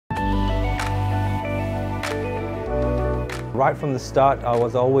Right from the start, I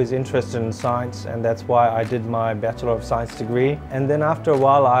was always interested in science, and that's why I did my Bachelor of Science degree. And then after a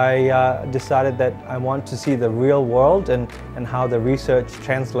while, I decided that I want to see the real world and how the research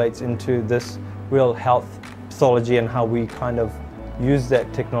translates into this real health pathology and how we kind of use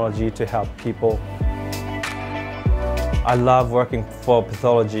that technology to help people. I love working for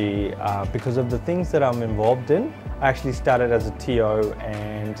pathology because of the things that I'm involved in. I actually started as a TO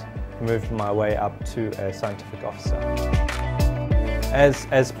and moved my way up to a scientific officer.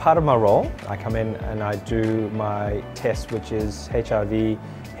 As part of my role, I come in and I do my test, which is HIV,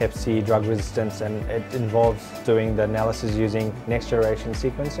 Hep C, drug resistance, and it involves doing the analysis using next generation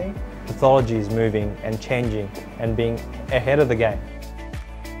sequencing. Pathology is moving and changing and being ahead of the game.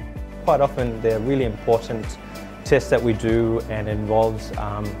 Quite often they're really important tests that we do, and it involves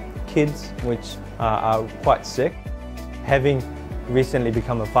kids which are quite sick. Having recently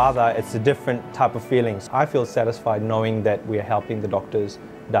become a father, it's a different type of feelings. I feel satisfied knowing that we are helping the doctors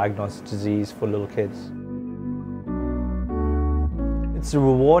diagnose disease for little kids. It's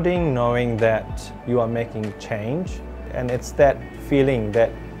rewarding knowing that you are making change, and it's that feeling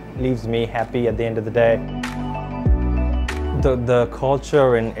that leaves me happy at the end of the day. The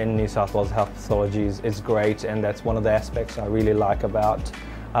culture in New South Wales health pathology is great, and that's one of the aspects I really like about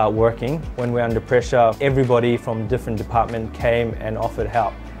working. When we're under pressure, everybody from different departments came and offered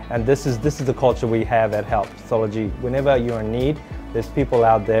help. And this is the culture we have at health pathology. Whenever you're in need, there's people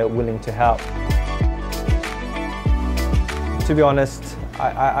out there willing to help. To be honest,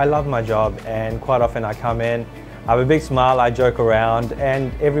 I love my job, and quite often I come in, I have a big smile, I joke around,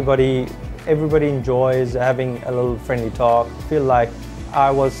 and everybody enjoys having a little friendly talk. I feel like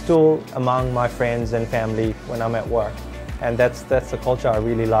I was still among my friends and family when I'm at work. And that's the culture I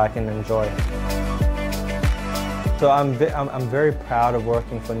really like and enjoy. So I'm very proud of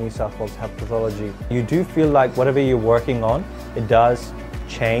working for New South Wales Health Pathology. You do feel like whatever you're working on, it does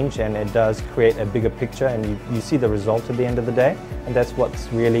change and it does create a bigger picture, and you see the result at the end of the day, and that's what's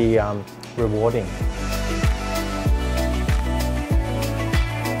really rewarding.